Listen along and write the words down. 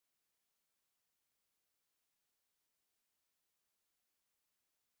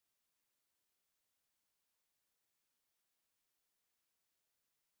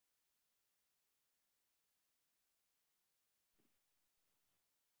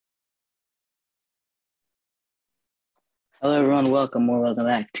Hello, everyone. Welcome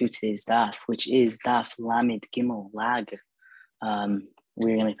back to today's daf, which is daf Lamed Gimel Lag.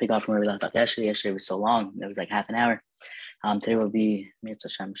 We're going to pick up from where we left off yesterday. Yesterday was so long; it was like half an hour. Today will be Mitzvah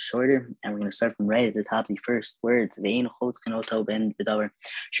Shem shorter, and we're going to start from right at the top. The first words: Ve'in chotz kenoto ben b'davar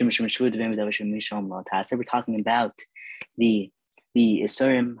shum shum shud ben b'davar shum mishom lo taseh. We're talking about the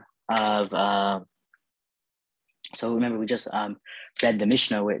isurim of. So remember, we just read the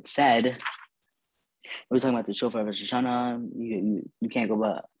Mishnah where it said. We're talking about the shofar of Rosh Hashanah. You can't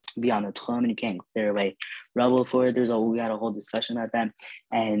go beyond the tchum, and you can't clear away rubble for it. We had a whole discussion about that,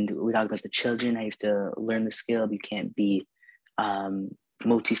 and we talked about the children. How you have to learn the skill. You can't be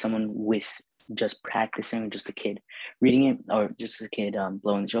moti someone with just practicing, just a kid reading it, or just a kid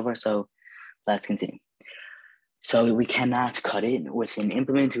blowing the shofar. So let's continue. So we cannot cut it with an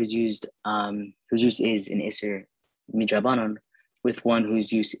implement whose use is an iser midrabanon, with one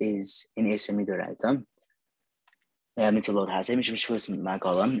whose use is an iser midoraita. An implement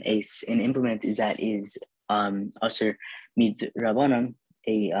is aser midrabanan,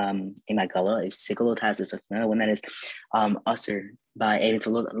 a magala, a sickle lotase, one that is aser by a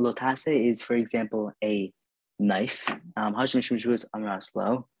lotase is, for example, a knife.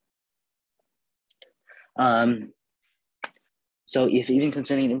 So if even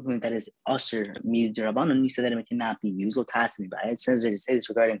concerning an implement that is usher midrabanan, you said that it cannot be used. It says there to say this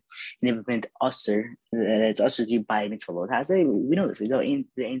regarding an implement usher, that it's usher to by mitzvah lotase. We know this. We know the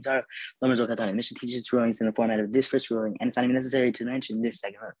ains are the Mishnah teaches its rulings in the format of this first ruling, and it's not even necessary to mention this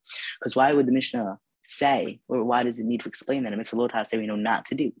second ruling. Because why would the Mishnah say, or why does it need to explain that a mitzvah lotase we know not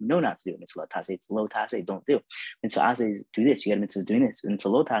to do? We know not to do a mitzvah lotase. It's lotase, don't do. Mitzvah ase is do this. You get a mitzvah of doing this. Mitzvah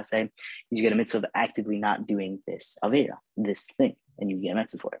lotase, you get a mitzvah of actively not doing this avera, this thing, and you get a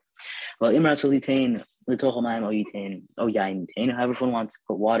mitzvah for it. Well, imrat solitain litochel maim o yitain o yain yitain. However, if one wants to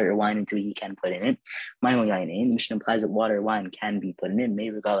put water or wine into it, he can put in it. Maim o yain. The Mishnah implies that water or wine can be put in it,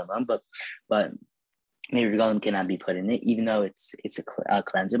 maybe regalim, but maybe regalim cannot be put in it, even though it's a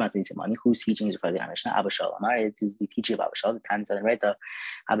cleanser. Whose teaching is referred to the Mishnah? Abba Shalom. It is the teaching of Abba Shalom. The time is right. The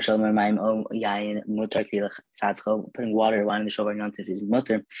Abba Shalom maim o yain mutar kilach. Putting water or wine in the shofar yontif is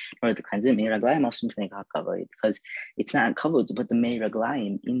mutar in order to cleanse it. Mei raglayim also think hakavod, because it's not covered to put the mei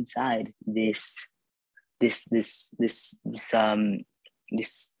raglayim inside this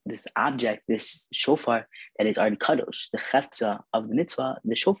object, this shofar that is already kadosh. The cheftza of the mitzvah,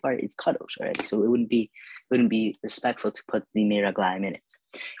 the shofar is kadosh already, so it wouldn't be respectful to put the meiraglayim in it.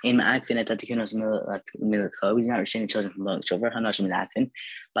 In we do not restrain children from blowing the shofar.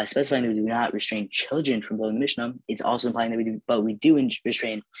 By specifying that we do not restrain children from blowing the Mishnah, it's also implying that we do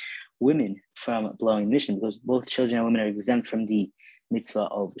restrain women from blowing the Mishnah, because both children and women are exempt from the mitzvah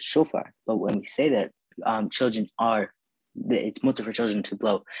of shofar. But when we say that children are, it's mutar for children to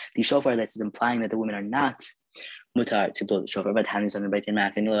blow the shofar, this is implying that the women are not mutar to blow the shofar. But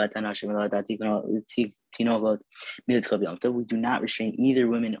we do not restrain either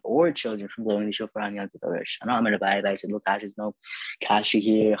women or children from blowing the shofar on Yom Tov. I said, look, there's no kashi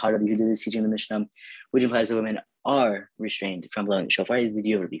here. Harabi, who is teaching the Mishnah, which implies that women are restrained from blowing the shofar, is the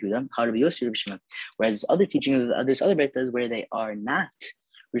view of Rabbi Yehuda. Harabi Yossi Rabbi Shimon. Whereas other teaching of this other breitas where they are not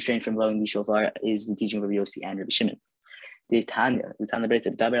restrained from blowing the shofar is the teaching of Rabbi Yossi and Rabbi Shimon. The Tanya,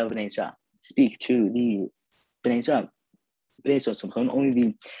 speak to the Bnei Israel. Only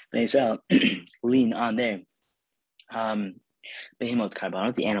the Bnei Israel lean on their behemot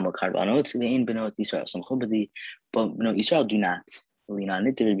karbanot, the animal karbanot. They ain't benot Israel. But no, Israel do not lean on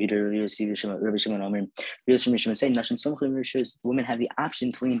it. Rabbi Shimon say, women have the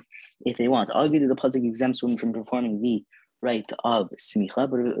option to lean if they want. Argue that the pasuk exempts women from performing the right of smicha,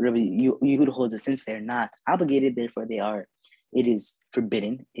 but Rabbi Yehuda holds that since they're not obligated, therefore it is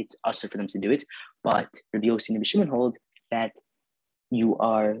forbidden. It's usher for them to do it. But Rabbi Yossi and Rabbi Shimon hold that you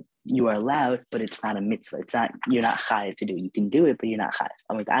are allowed, but it's not a mitzvah. It's not, you're not chayiv to do it. You can do it, but you're not chayiv.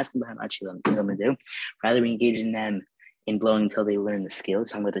 I'm going to ask them to do. Rather, we engage in them in blowing until they learn the skills.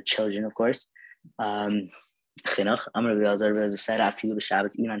 Talking about the children, of course. Chinuch, said after the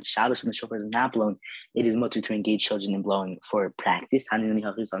Shabbos, even on Shabbos when the shofar is not blown, it is mutter to engage children in blowing for practice. On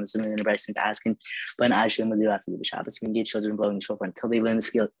the Bryson asking, but after the Shabbos, we engage children in blowing the shofar until they learn the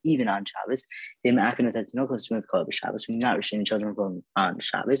skill, even on Shabbos. We do not restrain children from blowing on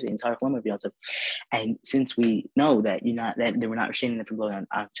Shabbos. And since we know that we're not restraining them from blowing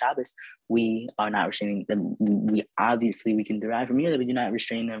on Shabbos, we are not restraining them. We can derive from here that we do not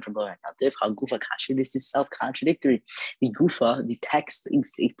restrain them from blowing out. This is self-contradictory. The gufa, the text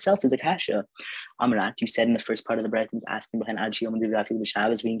itself is a kasha. Amrat, you said in the first part of the breath, asking behind Ad Shiyom Divafil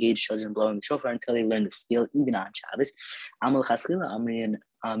Shabbos, we engage children blowing the shofar until they learn the skill, even on Shabbos. Amal Chaschila Amrin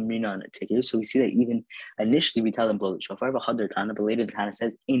Amrinon Tikir. So we see that even initially we tell them blow the shofar, but later the Tana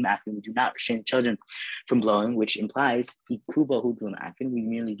says, we do not restrain children from blowing, which implies we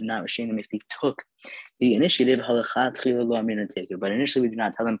merely do not restrain them if they took the initiative. But initially we do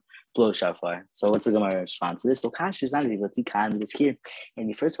not tell them blow shofar. So what's the Gemara response to this? So Kash is not able to can this here in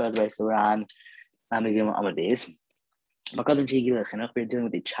the first part of the so we're on Amad Beis. We're dealing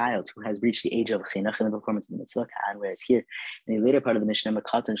with a child who has reached the age of chinuch in the performance of the mitzvah, whereas here in the later part of the Mishnah, we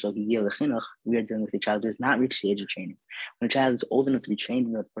are dealing with a child who has not reached the age of training. When a child is old enough to be trained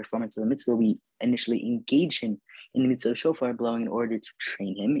in the performance of the mitzvah, we initially engage him in the mitzvah of shofar blowing in order to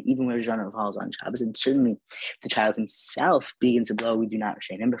train him, even where John falls on Shabbos. And certainly, if the child himself begins to blow, we do not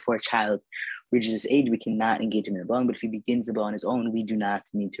restrain him. Before a child reaches this age, we cannot engage him in the blowing, but if he begins to blow on his own, we do not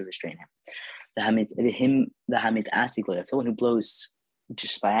need to restrain him. The Hamid Asik, someone who blows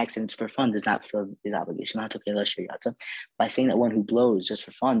just by accident for fun does not fulfill his obligation. By saying that one who blows just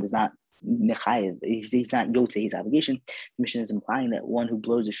for fun does not he's not yotze his obligation. The mission is implying that one who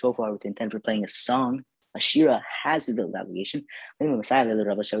blows a shofar with the intent for playing a song, a shira, has fulfilled his obligation. The Messiah, the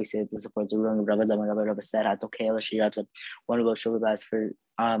Rabbi Shawi said this supports the ruling of Rabbi said one who blows shofar for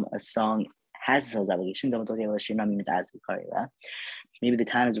a song has fulfilled his obligation. Maybe the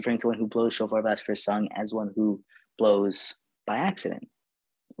Tana is referring to one who blows shofar blast for a song as one who blows by accident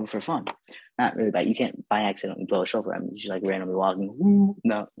or for fun. Not really you can't by accident blow a shofar. I mean, just like randomly walking. Woo.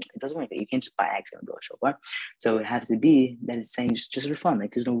 No, it doesn't work. You can't just by accident blow a shofar. So it has to be that it's saying just for fun.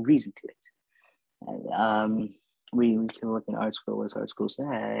 Like there's no reason to it. And, we can look in Art School. What does Art School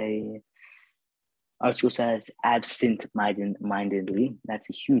say? Art School says absent-mindedly. That's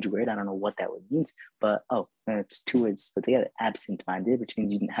a huge word. I don't know what that word means, but it's two words put together. Absent-minded, which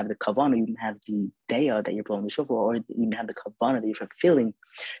means you didn't have the kavanah, you didn't have the daya that you're blowing the shofar, or you didn't have the kavanah that you're fulfilling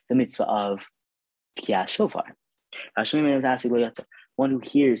the mitzvah of kiyah shofar. One who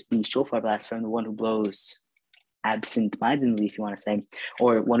hears the shofar blast from the one who blows absent-mindedly, if you want to say,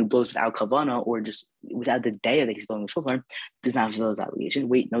 or one who blows without kavanah, or just without the daya that he's blowing the shofar, does not fulfill his obligation.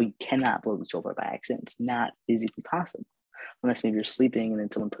 Wait, no, you cannot blow the shofar by accident. It's not physically possible. Unless maybe you're sleeping and then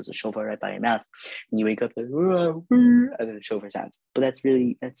someone puts a shofar right by your mouth and you wake up like, and then the shofar sounds. But that's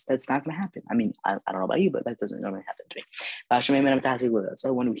not going to happen. I mean, I don't know about you, but that doesn't normally happen to me.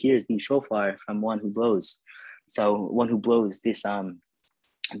 So one who hears the shofar from one who blows, so one who blows this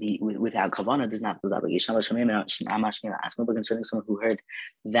without kavanah does not fulfill his obligation. But concerning someone who heard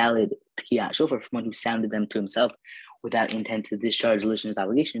valid tkiyah shofar from one who sounded them to himself without intent to discharge listener's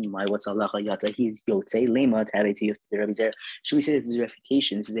obligation, what's Allah yata? He is yotze lema tabe to Rabbi Zer. Should we say this is a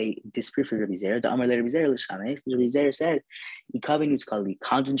refutation? This is a disproof for Rabbi Zer. The Amar Rabbi Zer l'shameh. Rabbi Zer said,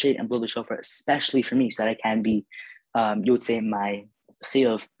 concentrate and blow the shofar, especially for me, so that I can be yotze my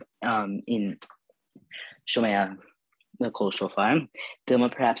chiyuv in shomaya. Kol shofar. Then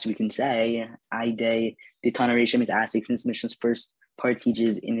perhaps we can say, the Tana Rishim is asking from this mission's first part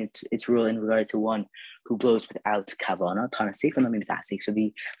teaches in its rule in regard to one who blows without kavanah. Tana Sefer Namim Tasik. So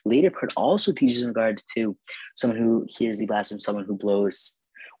the later part also teaches in regard to someone who hears the blast from someone who blows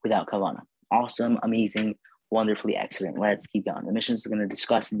without kavanah. Awesome, amazing, wonderfully excellent. Let's keep going. The mission is going to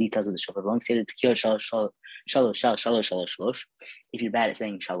discuss the details of the shofar blowing. Say the shalosh. If you're bad at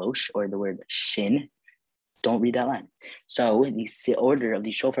saying shalosh or the word shin, don't read that line. So the order of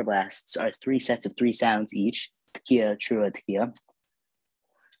these shofar blasts are 3 sets of 3 sounds each. Tekiah, trua, tekiah.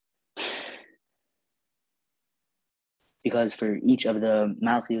 Because for each of the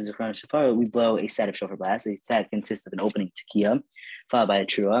malchiyos of Rosh Hashanah, we blow a set of shofar blasts. A set consists of an opening tekiah, followed by a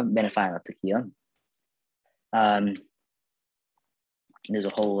trua, then a final tekiah. There's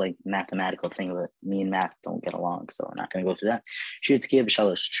a whole mathematical thing, but me and math don't get along, so I'm not going to go through that. Shir tekiah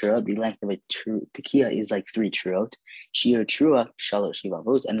b'shalosh trua. The length of a tekiah is 3 truot. Shir trua shalosh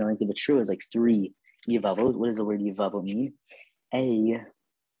yivavot, and the length of a trua is 3 yivavot. What does the word yivavot mean? A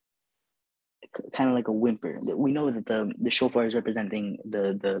kind of like a whimper. We know that the shofar is representing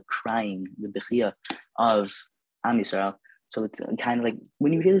the crying, the bechia of Am Yisrael. So it's kind of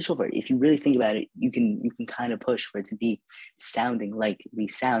when you hear the shofar, if you really think about it, you can kind of push for it to be sounding like the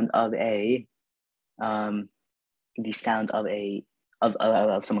sound of someone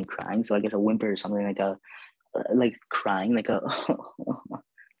crying. So I guess a whimper or something like crying,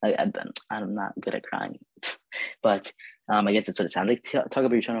 I'm not good at crying, but I guess that's what it sounds like. Talk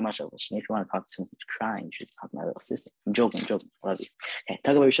about your Shana Masha. If you want to talk to someone who's crying, you should talk to my little sister. I'm joking. I love you. Okay,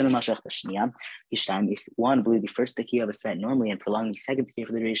 talk about your Shana Masha. Each time, if one blew the first tekiah of a set normally and prolonged the second tekiah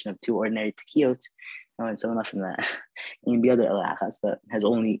for the duration of 2 ordinary tekiyot, Oh, and so enough from that. In the other elachas, but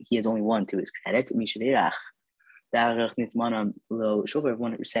he has only one to his credit. Mishavirach. One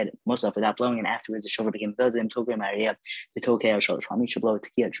who said most of without blowing, and afterwards the shofar became the Tokei Maria, the Tokei Shalosh Hami should blow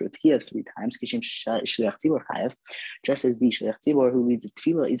Tekiah 3 times. Just as the Shliach Tzibor who leads the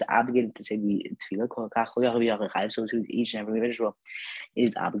tefillah is obligated to say the tefillah, so to each and every individual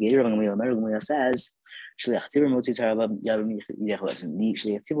is obligated. Rabbi Gamliel says Shliach Tzibor motzi tzarabah yavim yidei. The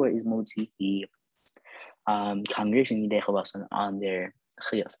Shliach Tzibor is motzi the congregation yidei on their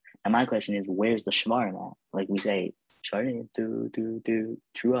chiyuv. And my question is, where's the shvarim at? Like we say, shvarim,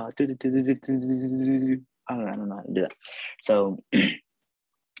 trua, I don't know how to do that. So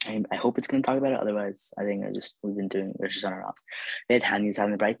I hope it's going to talk about it. Otherwise, I think we've been doing Rosh Hashanah wrong. Tanya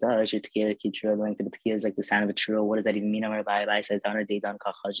having the bright thought. Tekiah, the length of the tekiah is like the sound of a trua. What does that even mean? Amar Bai says Dana Day Dan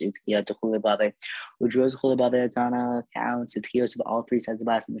Kachash Tekiah to Chule Babe. Udros Chule Babe Dana counts the tekiahs of all 3 sets of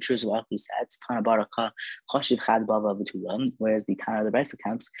bas and the truas of all 3 sets. Tana Baraka Chashiv Chad Bava V'Tulam. Whereas the Tana of the rest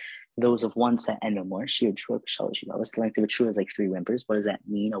accounts those of 1 set and no more. Shir Trua Kshalosh Yivavos. The length of a trua is like 3 whimpers. What does that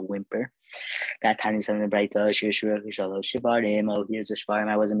mean? A whimper. That time is having the bright Shir Shura Kshalosh Shivarim. Oh, here's a Shivarim.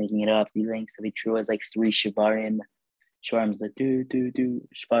 I wasn't making it up. The length of a trua is like 3 Shivarim. Shivarim is like do.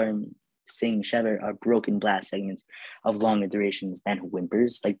 Shivarim sing Shever are broken blast segments of longer durations than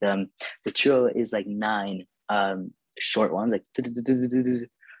whimpers. Like the trua is like 9 short ones, like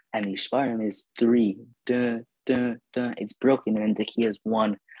and the Shivarim is 3 It's broken, and the key is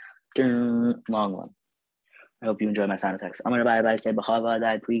 1 long one. I hope you enjoy my sound effects. I'm going to say Bahava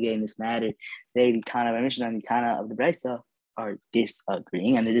that pregame this matter. They the Tana of Mishnah and the Tana of the Brisa are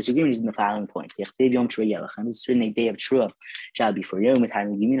disagreeing, and the disagreement is in the following point. It's written a day of Trua shall be for Yom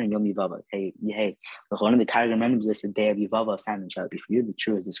Yimin and Yom Yivava. Hey, one of the Targum remembers this, a day of Yivava salmon shall be for you. The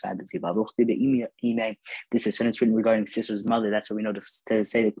Trua is described as Yivava. This is when it's written regarding sister's mother. That's what we know to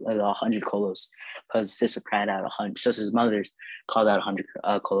say 100 kolos, because sister cried out 100. Sister's mother's called out 100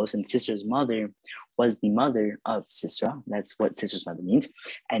 kolos, and sister's mother was the mother of Sisera. That's what sister's mother means.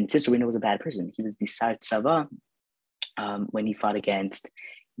 And Sisera, we know, was a bad person. He was the Sar Tzava when he fought against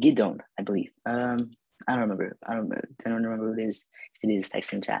Gidon, I believe. I don't remember. I don't remember who it is. If it is,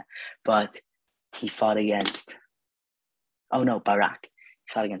 text in the chat. But he fought against, Barak.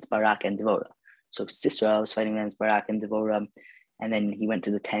 He fought against Barak and Devorah. So Sisera was fighting against Barak and Devorah. And then he went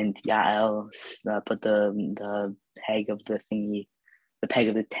to the tent. Yael put the peg of the thingy, the peg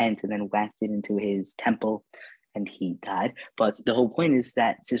of the tent, and then whacked it into his temple, and he died. But the whole point is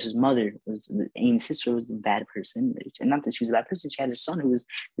that sister's mother sister was a bad person, and not that she was a bad person. She had a son who was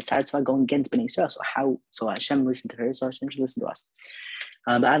decided to going against Bnei Israel. So Hashem listened to her. So Hashem should listen to us.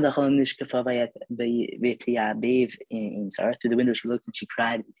 To the window she looked and she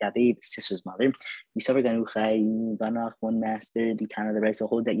cried. Sister's mother. One master, the kind of the rest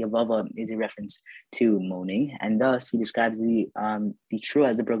hold that Yavava is a reference to moaning, and thus he describes the true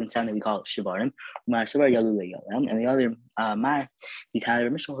as a broken sound that we call shivarim. And the other the kind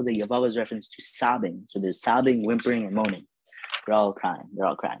of Mishnah holds that Yavava is reference to sobbing. So there's sobbing, whimpering, and moaning. They're all crying. We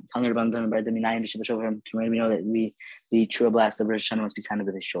know that the true blast of Rosh Hashanah must be sounded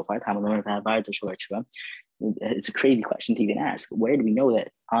with a shofar. It's a crazy question to even ask. Where do we know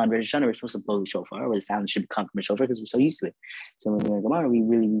that on Rosh Hashanah we're supposed to blow the shofar, or the sound should come from a shofar, because we're so used to it? So when we're in Gemara,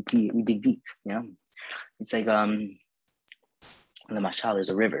 we dig deep. It's like in the Mashal, there's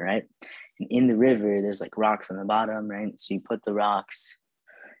a river, right? And in the river, there's like rocks on the bottom, right? So you put the rocks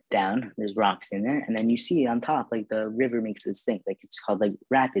down, there's rocks in there, and then you see on top, like the river makes this thing, like it's called like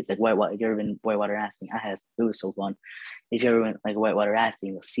rapids, like whitewater. If you've ever been whitewater rafting, I have. It was so fun. If you ever went like whitewater rafting,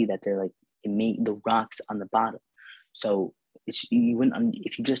 you'll see that they're like, it made the rocks on the bottom. So you wouldn't,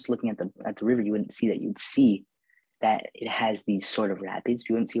 if you're just looking at the river, you wouldn't see that. You'd see that it has these sort of rapids.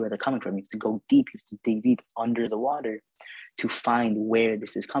 You wouldn't see where they're coming from. You have to go deep. You have to dig deep under the water to find where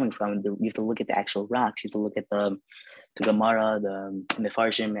this is coming from. You have to look at the actual rocks. You have to look at the Gemara, the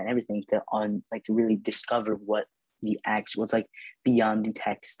Mefarshim, and everything to really discover what what's like beyond the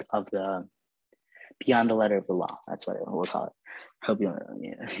text of beyond the letter of the law. That's what we'll call it. I hope you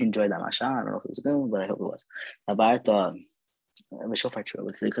enjoyed that masha. I don't know if it was good, but I hope it was. Shofar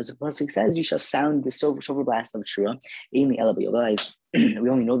Trua, because the Pasuk says you shall sound the shofar blast of Trua in the Elabah. We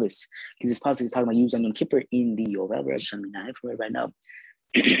only know this because this Pasuk is talking about using Yom Kippur in the Yovel, Rosh Hashanah, right now.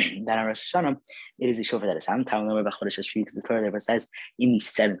 That on Rosh Hashanah, it is a shofar that is sound. Because the Torah says in the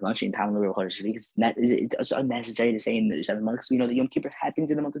 7th month, in it's unnecessary to say in the 7th month, because we know that Yom Kippur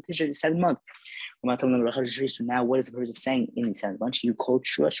happens in the month of Tishrei, the 7th month. So now, what is the purpose of saying in the 7th month? You call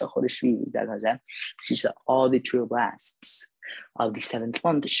Trua Shachodesh Shvi. All the Trua blasts of the 7th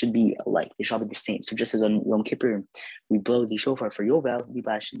month should be alike. They should all be the same. So just as on Yom Kippur, we blow the shofar for Yovel, we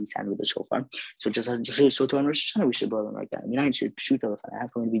should be sound with the shofar. So just on Rosh Hashanah, we should blow them like that. Minayin should shoot the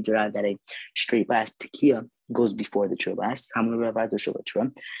half when we derive that a straight blast tekiah goes before the true blast.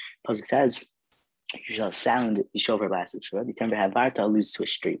 Pasuk says, you shall sound the shofar blast of Shura. The term havarta alludes to a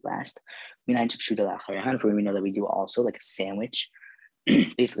straight blast. For we know that we do also like a sandwich.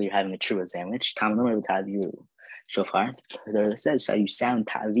 Basically, you're having a trua sandwich. Shofar. It says, so you sound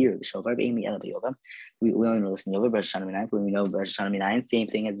ta'avir, the shofar, but only elabiyova. We only listen to Rosh Hashanah Minayin, when we know Rosh Hashanah Minayin, same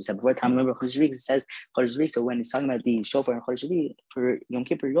thing as we said before. It says Chodesh Reik. So when it's talking about the shofar and Chodesh Reik for Yom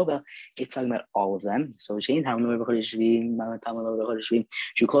Kippur Yovel, it's talking about all of them. So Shein Tam Remember Chodesh Reik, Tam Remember Chodesh Reik,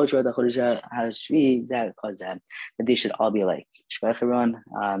 Shukol Shua the Chodesh Hashvi, that they should all be alike. Shkach everyone.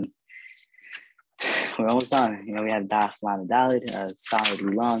 We're almost done. We have Daf Lamed Daled,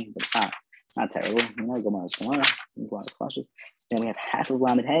 solidly long, but it's not terrible. Go on tomorrow. Go on cautious. Then we have half of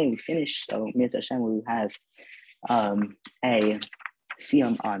Lamed Hey. We finished. So Mitzvah Hashem, we have a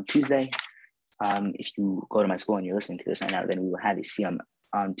Siyam on Tuesday. If you go to my school and you're listening to this right now, then we will have a Siyam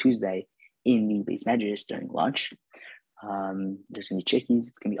on Tuesday in the base measures during lunch. There's gonna be chickies.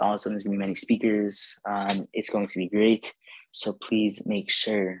 It's gonna be awesome. There's gonna be many speakers. It's going to be great. So please make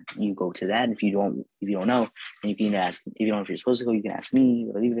sure you go to that. If you don't know, then you can ask. If you don't know if you're supposed to go, you can ask me,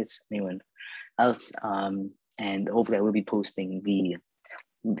 or leave it, anyone else. And hopefully I will be posting the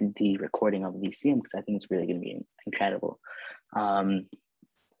recording of the CM, because I think it's really going to be incredible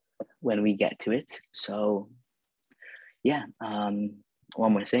when we get to it. So yeah, one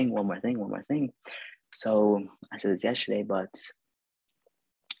more thing. So I said this yesterday, but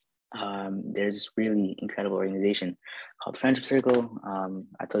there's this really incredible organization called Friendship Circle.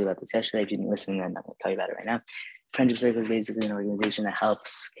 I told you about this yesterday. If you didn't listen, then I'm going to tell you about it right now. Friendship Circle is basically an organization that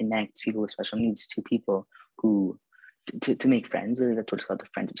helps connect people with special needs to people who to make friends. Really, that's what's called the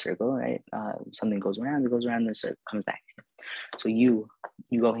Friendship Circle, right? Something goes around, and it comes back to you. So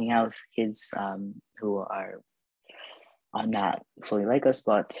you go hang out with kids who are not fully like us,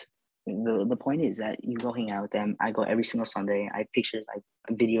 but the point is that you go hang out with them. I go every single Sunday. I have pictures, I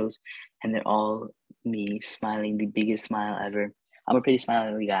have videos, and they're all me smiling, the biggest smile ever. I'm a pretty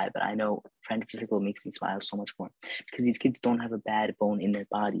smiley guy, but I know Friendship Circle makes me smile so much more because these kids don't have a bad bone in their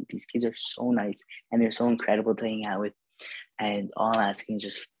body. These kids are so nice and they're so incredible to hang out with. And all I'm asking is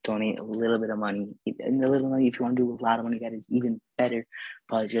just donate a little bit of money. And a little money, if you want to do a lot of money, that is even better.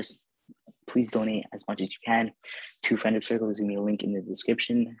 But just please donate as much as you can to Friendship Circle. There's going to be a link in the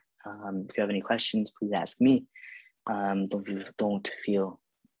description. If you have any questions, please ask me. Don't feel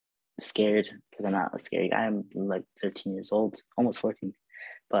scared, because I'm not a scary guy. I'm like 13 years old, almost 14,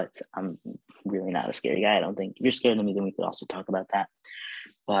 but I'm really not a scary guy. I don't think. If you're scared of me, then we could also talk about that.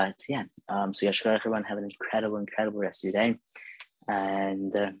 But yeah, so yeah, sure, everyone have an incredible rest of your day,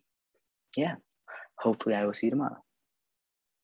 and yeah, hopefully I will see you tomorrow.